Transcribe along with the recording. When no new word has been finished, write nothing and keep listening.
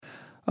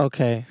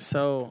Okay,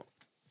 so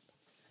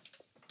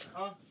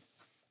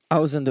I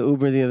was in the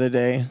Uber the other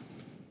day,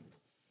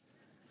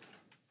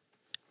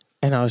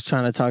 and I was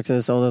trying to talk to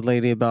this older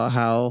lady about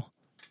how,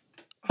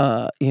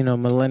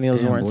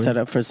 millennials weren't set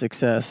up for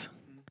success.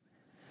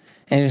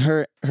 And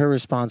her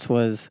response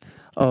was,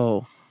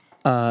 the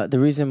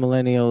reason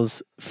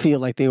millennials feel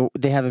like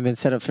they haven't been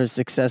set up for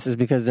success is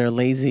because they're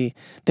lazy.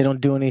 They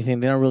don't do anything.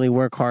 They don't really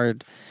work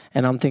hard.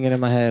 And I'm thinking in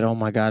my head, oh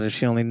my God, if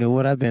she only knew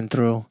what I've been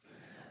through.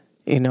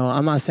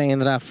 I'm not saying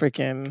that I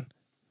freaking,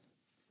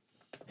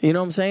 you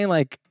know what I'm saying?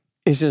 Like,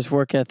 it's just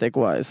work ethic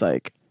wise.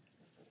 Like,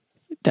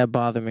 that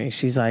bothered me.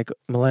 She's like,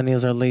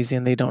 millennials are lazy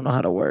and they don't know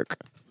how to work.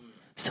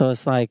 So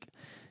it's like,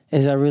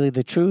 is that really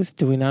the truth?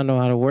 Do we not know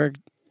how to work?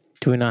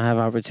 Do we not have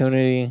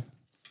opportunity?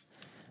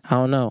 I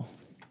don't know.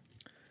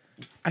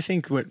 I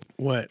think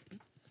what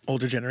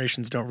older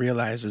generations don't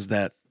realize is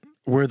that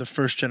we're the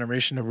first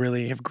generation to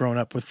really have grown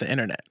up with the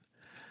internet.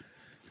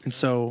 And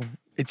so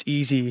it's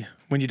easy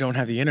when you don't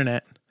have the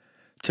internet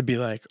to be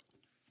like,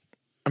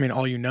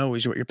 all you know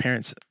is what your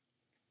parents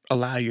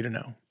allow you to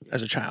know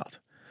as a child.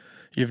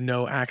 You have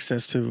no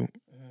access to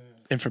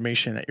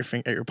information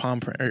at your palm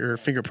print or your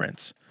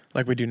fingerprints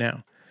like we do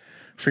now.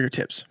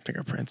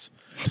 Fingerprints.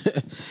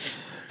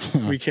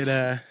 We could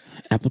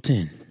Apple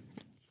 10.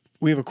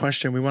 We have a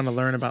question. We want to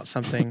learn about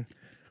something.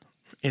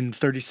 In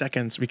 30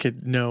 seconds, we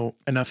could know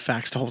enough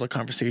facts to hold a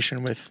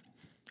conversation with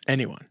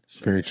anyone.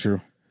 Very true.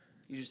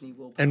 You just need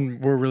willpower.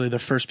 And we're really the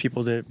first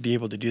people to be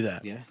able to do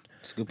that. Yeah,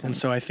 that's a good point. And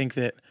so I think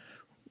that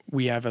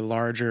we have a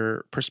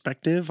larger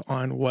perspective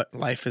on what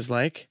life is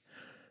like.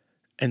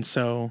 And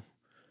so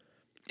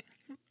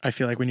I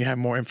feel like when you have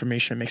more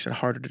information, it makes it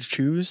harder to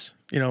choose.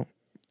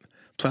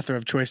 Plethora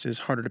of choices,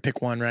 harder to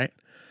pick one, right?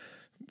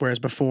 Whereas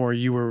before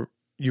you were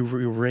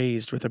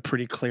raised with a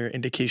pretty clear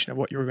indication of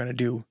what you were going to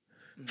do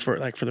for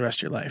the rest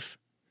of your life.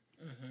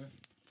 Mm-hmm.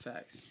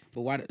 Facts.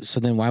 But why? So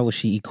then, why would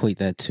she equate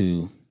that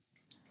to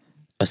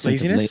a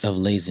sense of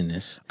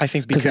laziness? I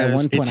think because at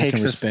one point I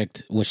can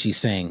respect what she's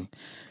saying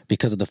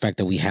because of the fact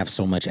that we have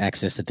so much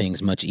access to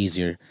things much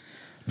easier.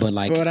 But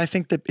I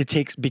think that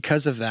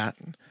because of that,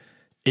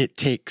 it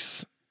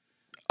takes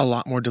a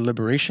lot more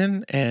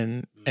deliberation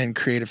and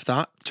creative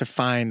thought to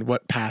find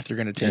what path you're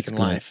going to take in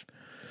life.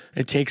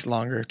 It takes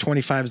longer.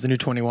 25 is the new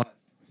 21.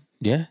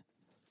 Yeah,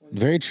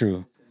 very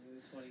true.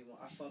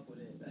 I fuck with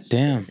it.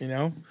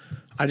 Damn.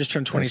 I just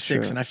turned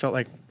 26 and I felt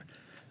like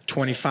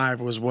 25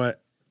 was what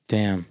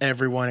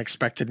everyone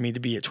expected me to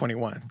be at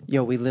 21.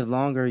 Yo, we live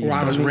longer.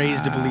 I was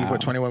raised to believe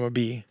what 21 would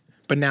be.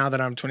 But now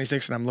that I'm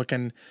 26 and I'm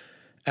looking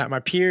at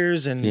my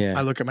peers and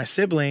I look at my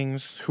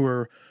siblings who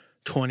are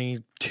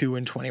 22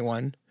 and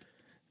 21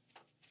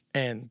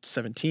 and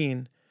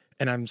 17,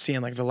 and I'm seeing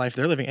like the life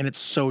they're living, and it's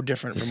so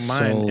different from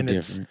mine. And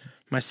it's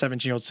my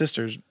 17-year-old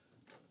sisters.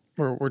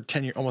 We're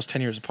almost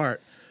 10 years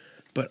apart.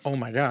 But oh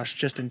my gosh,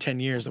 just in 10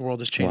 years, the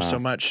world has changed so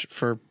much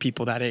for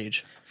people that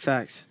age.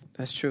 Facts.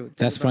 That's true.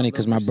 That's funny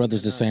because my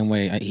brother's the same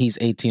way. He's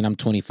 18, I'm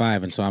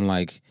 25, and so I'm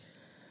like,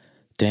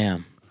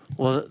 damn.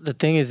 Well, the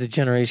thing is, the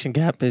generation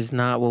gap is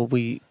not what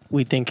we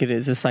think it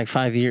is. It's like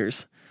 5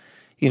 years.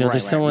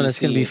 There's someone that's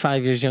going to be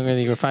 5 years younger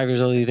than you or 5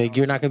 years older that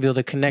you're not going to be able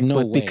to connect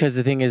with because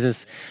the thing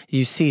is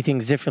you see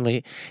things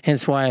differently.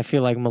 Hence why I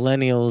feel like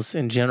millennials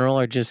in general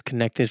are just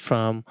connected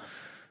from,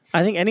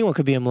 I think anyone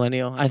could be a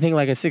millennial. I think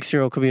like a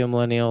 6-year-old could be a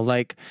millennial,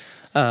 like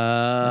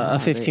a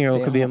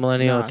 15-year-old could be a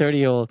millennial, a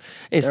 30-year-old.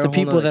 It's the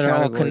people that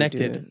are all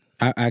connected. Dude.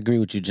 I agree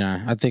with you,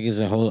 John. I think it's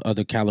a whole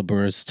other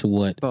caliber as to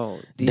what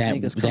these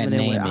niggas coming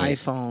in with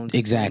iPhones.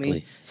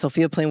 Exactly.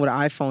 Sophia playing with an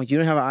iPhone. You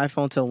didn't have an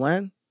iPhone till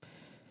when?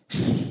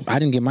 I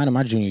didn't get mine in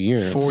my junior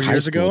year. 4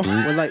 years ago?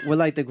 We're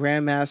like the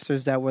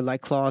grandmasters that were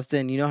like claused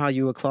in. You know how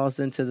you were claused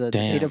into the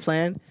data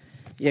plan?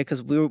 Yeah,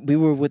 because we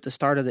were with the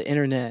start of the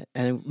internet.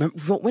 And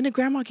when did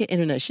grandma get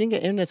internet? She didn't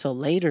get internet till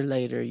later,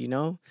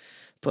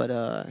 But,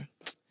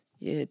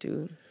 yeah,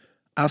 dude.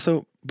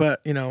 Also,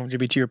 but,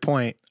 JB, to your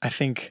point, I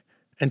think,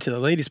 and to the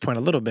lady's point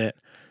a little bit,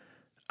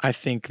 I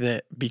think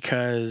that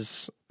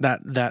because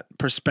that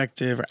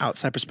perspective or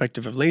outside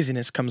perspective of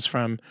laziness comes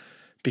from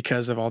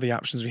because of all the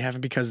options we have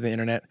and because of the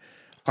internet,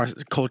 our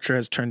culture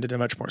has turned into a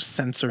much more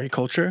sensory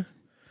culture.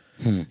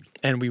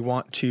 And we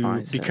want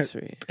to,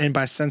 and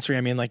by sensory,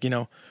 I mean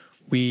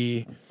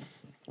we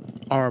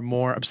are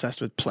more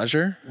obsessed with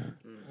pleasure,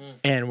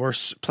 and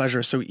pleasure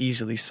is so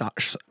easily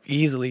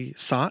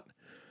sought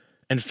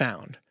and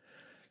found.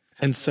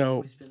 And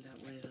so,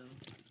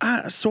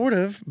 sort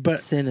of, but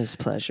sin is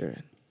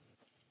pleasure.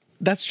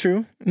 That's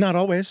true. Not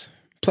always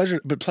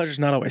pleasure, but pleasure's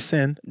not always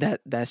sin.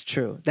 That's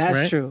true.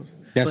 That's true.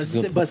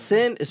 But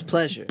sin is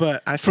pleasure.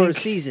 But I think, for a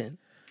season.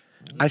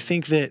 I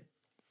think that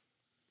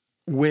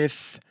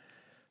with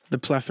the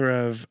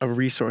plethora of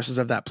resources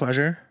of that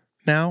pleasure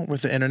now,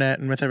 with the internet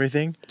and with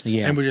everything,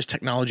 and with just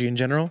technology in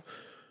general,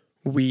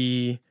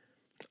 we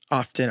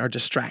often are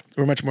distracted.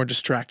 We're a much more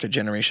distracted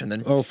generation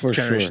than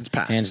generations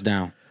past. Hands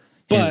down.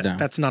 But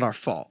that's not our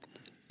fault,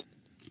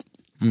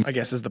 I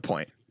guess is the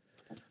point.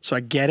 So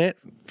I get it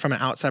from an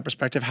outside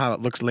perspective, how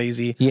it looks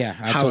lazy. Yeah,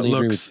 I how totally it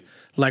looks agree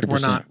with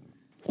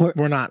like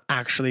we're not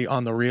actually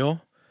on the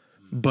real.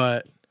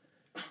 But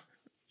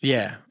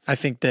yeah, I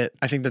think that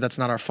that's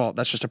not our fault.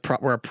 That's just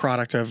we're a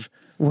product of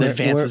the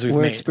advances we've made.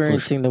 We're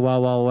experiencing the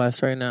Wild Wild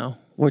West right now.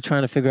 We're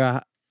trying to figure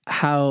out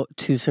how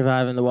to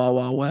survive in the Wild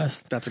Wild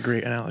West. That's a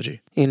great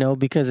analogy. You know,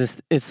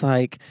 because it's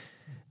like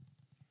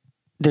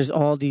there's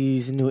all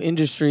these new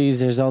industries,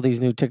 there's all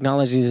these new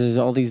technologies, there's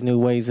all these new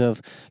ways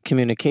of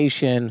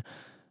communication.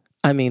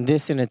 I mean,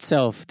 this in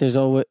itself, there's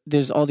all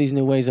these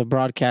new ways of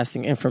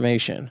broadcasting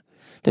information.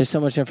 There's so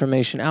much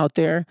information out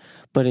there,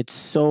 but it's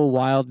so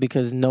wild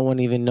because no one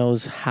even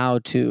knows how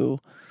to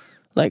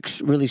like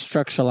really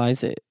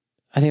structuralize it.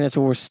 I think that's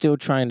what we're still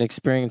trying to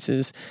experience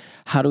is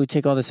how do we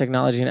take all this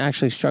technology and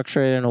actually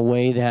structure it in a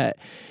way that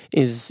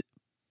is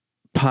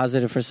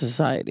positive for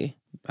society?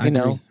 You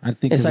know, I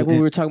think it's like what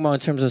we were talking about in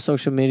terms of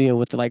social media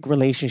with like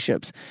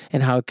relationships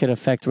and how it could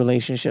affect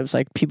relationships.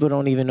 Like people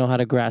don't even know how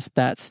to grasp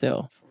that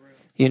still.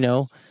 You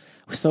know,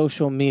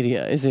 social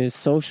media, is it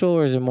social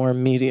or is it more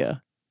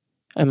media?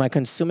 Am I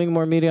consuming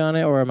more media on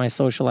it or am I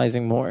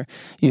socializing more?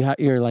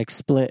 You're like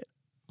split.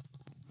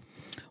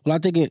 Well, I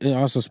think it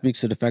also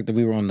speaks to the fact that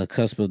we were on the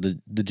cusp of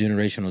the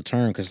generational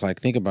turn. Because, like,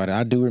 think about it.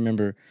 I do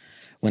remember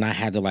when I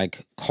had to,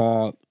 like,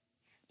 call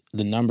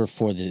the number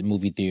for the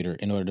movie theater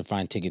in order to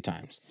find ticket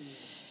times.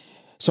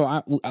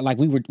 So,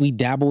 we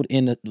dabbled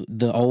in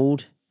the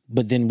old,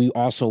 but then we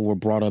also were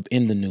brought up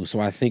in the new. So,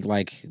 I think,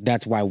 like,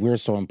 that's why we're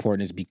so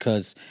important is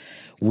because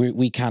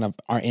we kind of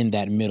are in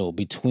that middle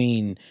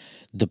between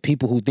the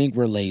people who think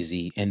we're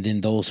lazy and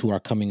then those who are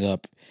coming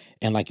up.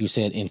 And like you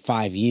said, in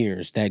 5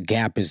 years, that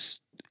gap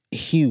is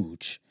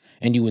huge,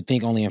 and you would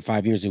think only in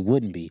 5 years it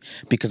wouldn't be,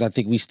 because I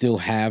think we still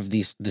have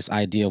this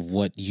idea of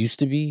what used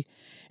to be,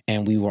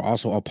 and we were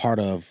also a part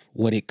of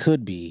what it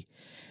could be,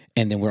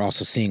 and then we're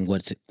also seeing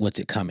what's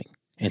it coming,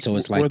 and so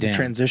it's like the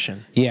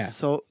transition. Yeah.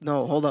 So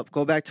no, hold up,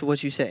 go back to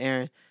what you said,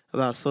 Aaron,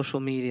 about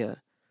social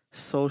media,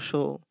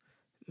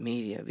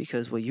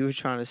 because what you were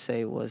trying to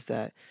say was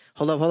that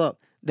hold up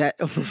that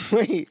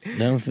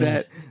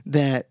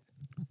that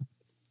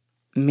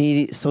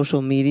media,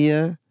 social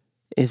media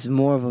is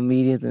more of a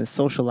media than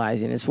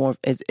socializing.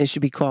 It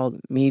should be called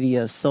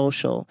media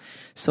social.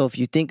 So if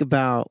you think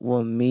about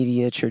what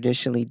media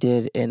traditionally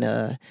did in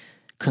a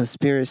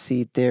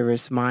conspiracy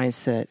theorist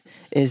mindset,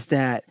 is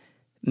that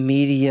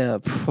media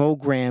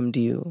programmed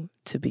you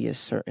to be a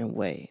certain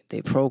way.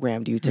 They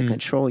programmed you to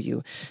control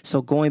you.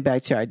 So going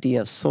back to your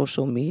idea of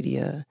social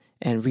media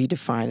and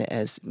redefine it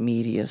as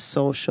media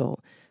social,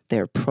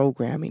 they're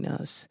programming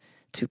us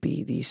to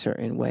be the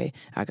certain way.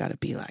 I gotta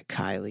be like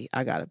Kylie.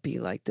 I gotta be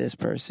like this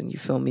person. You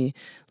feel me?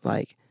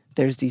 Like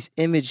there's these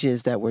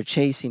images that we're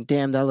chasing.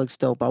 Damn, that looks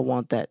dope. I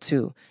want that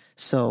too.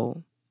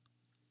 So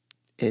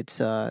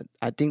it's I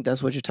think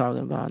that's what you're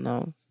talking about,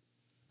 no?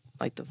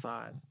 Like the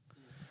vibe.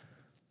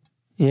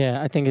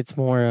 Yeah, I think it's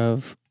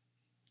the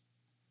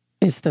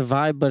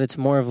vibe, but it's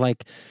more of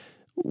like,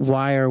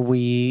 why are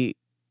we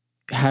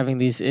having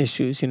these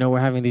issues? You know,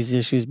 we're having these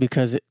issues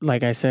because,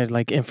 like I said,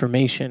 like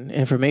information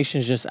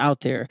is just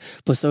out there,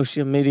 but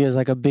social media is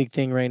like a big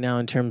thing right now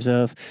in terms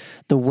of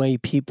the way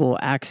people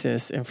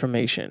access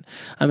information.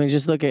 I mean,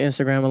 just look at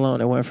Instagram alone.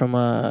 It went from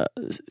a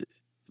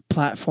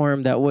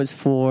platform that was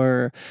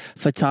for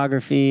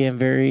photography and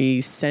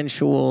very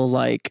sensual,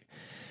 like,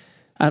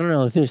 I don't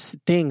know, there's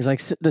things like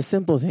the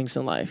simple things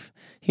in life,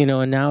 you know,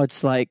 and now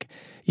it's like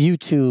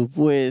YouTube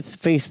with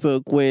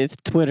Facebook,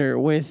 with Twitter,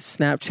 with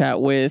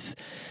Snapchat,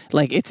 with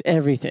like, it's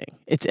everything.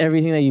 It's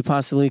everything that you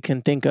possibly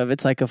can think of.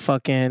 It's like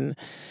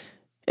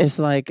it's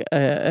like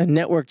a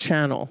network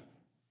channel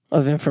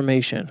of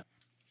information.